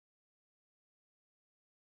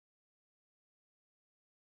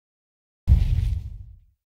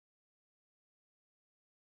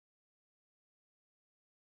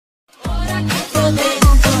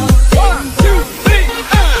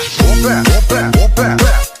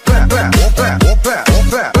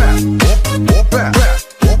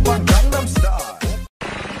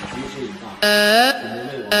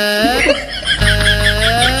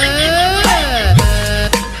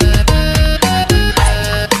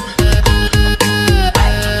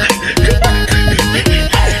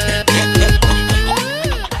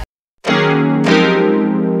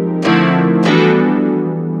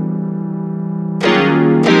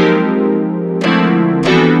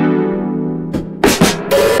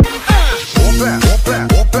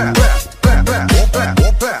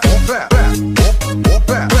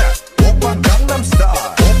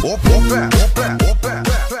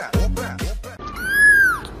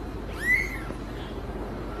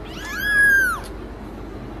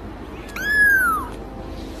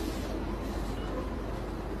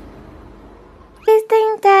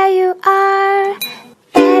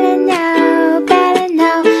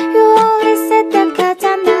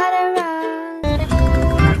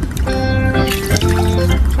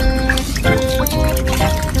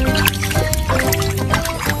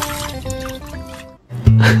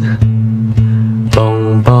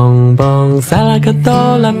la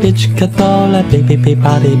cadola, bitch cadola, baby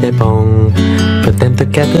body be bong. Put them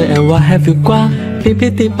together and what have you got?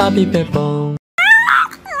 Baby body be bong.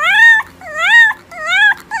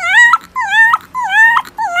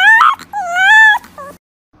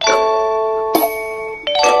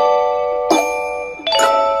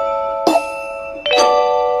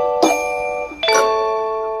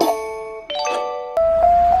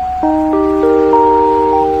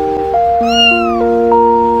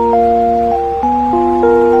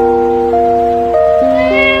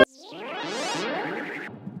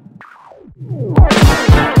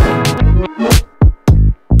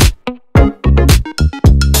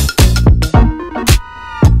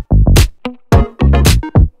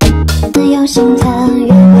有心疼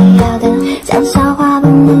约会要等，讲笑话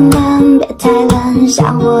笨笨笨，别太冷，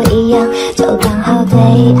像我一样，就刚好对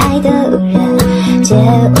爱的人。接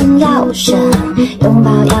吻要深，拥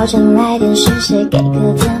抱要真，来电视写给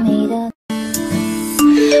个甜蜜的。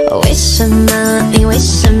为什么？你为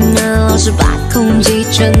什么老是把空气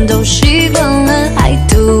全都吸光了？还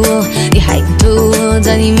堵我，你还堵我，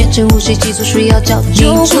在你面前呼吸急促需要叫记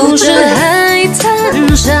住这海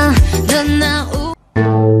滩上的那雾。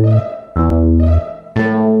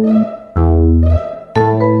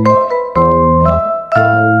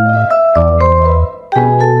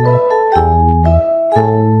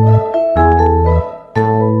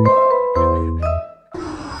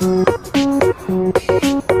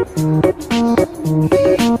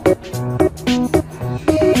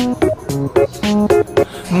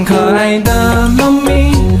可爱的猫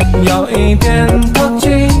咪有一点淘气，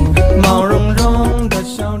毛茸茸的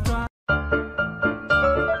小爪。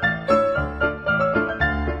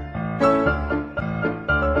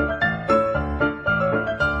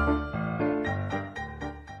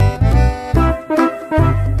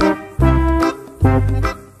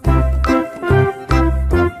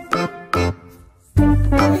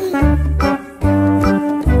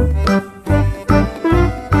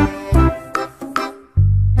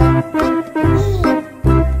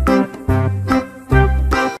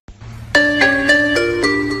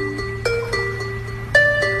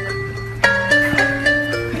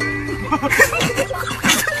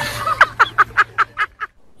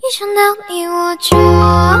一想到你我就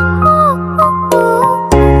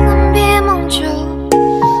能别梦久，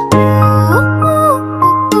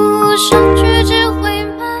上去只会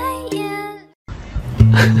蔓延。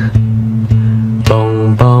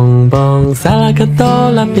蹦蹦蹦，萨拉卡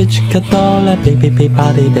多拉，bitch卡多拉，baby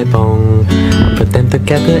body be bong. Put them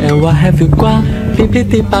together and what have you got?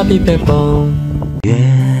 Baby body be bong. 月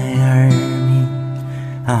儿明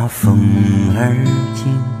啊，风儿轻。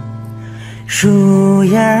树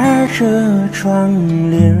叶儿遮窗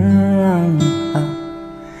棂啊，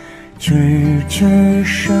蛐儿蛐儿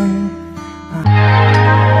声啊。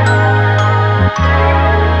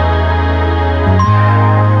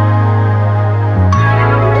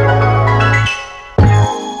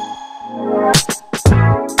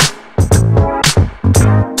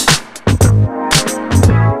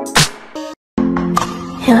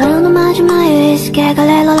夜のまじまゆいすけが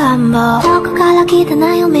れの乱暴どこから来た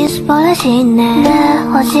なよみすぼらしいねで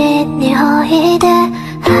星にほいで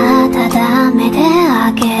温めて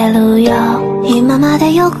あげるよ今ま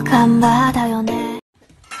でよく頑張ったよね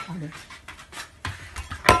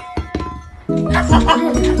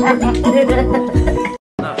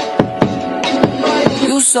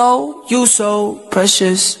You so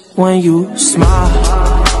precious when you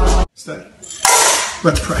smile. Stay.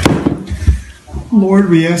 Let's pray. Lord,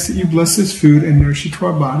 we ask that you bless this food and nourish it to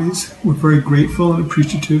our bodies. We're very grateful and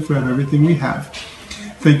appreciative for everything we have.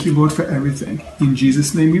 Thank you, Lord, for everything. In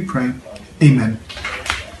Jesus' name we pray. Amen.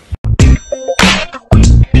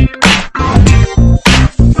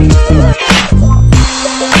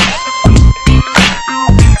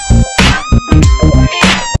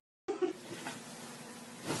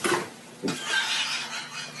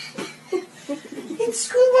 It's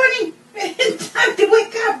school morning. Time to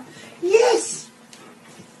wake up. Yes.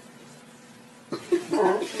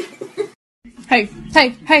 Hey,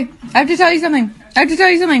 I have to tell you something.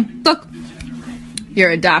 Look,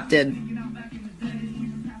 you're adopted.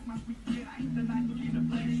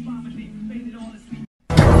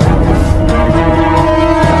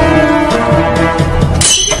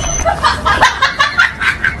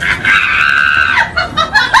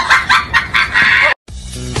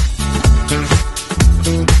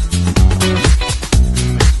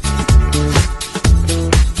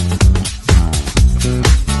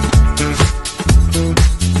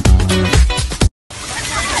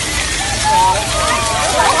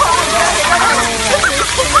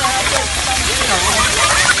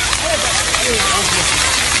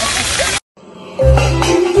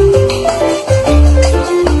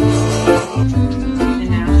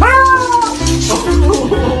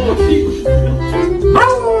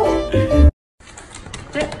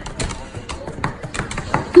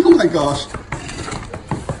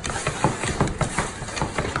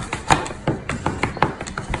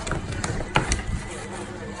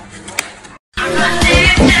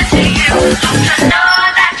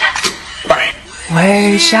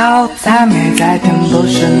 笑，再美再甜不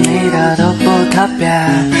是你的都不特别，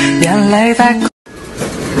眼泪在。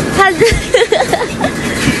他，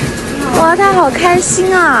哇，他好开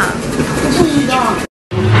心啊！不是你的。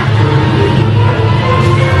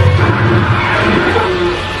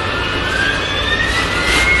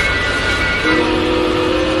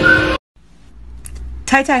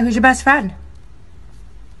Tai Tai, who's your best friend?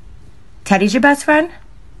 Teddy's your best friend?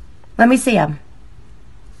 Let me see him.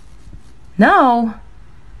 No.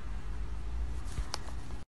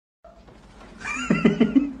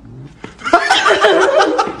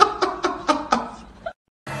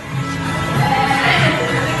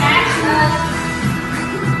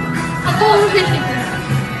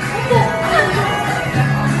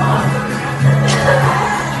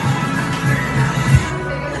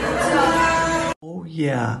 Oh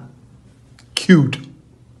yeah. Cute.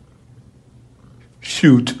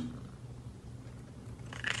 Shoot.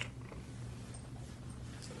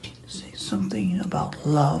 Say something about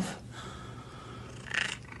love.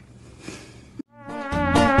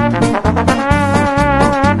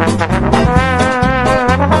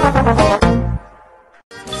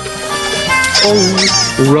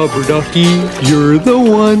 Oh, rubber ducky, you're the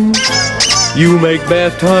one. You make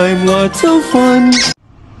bath time lots of fun.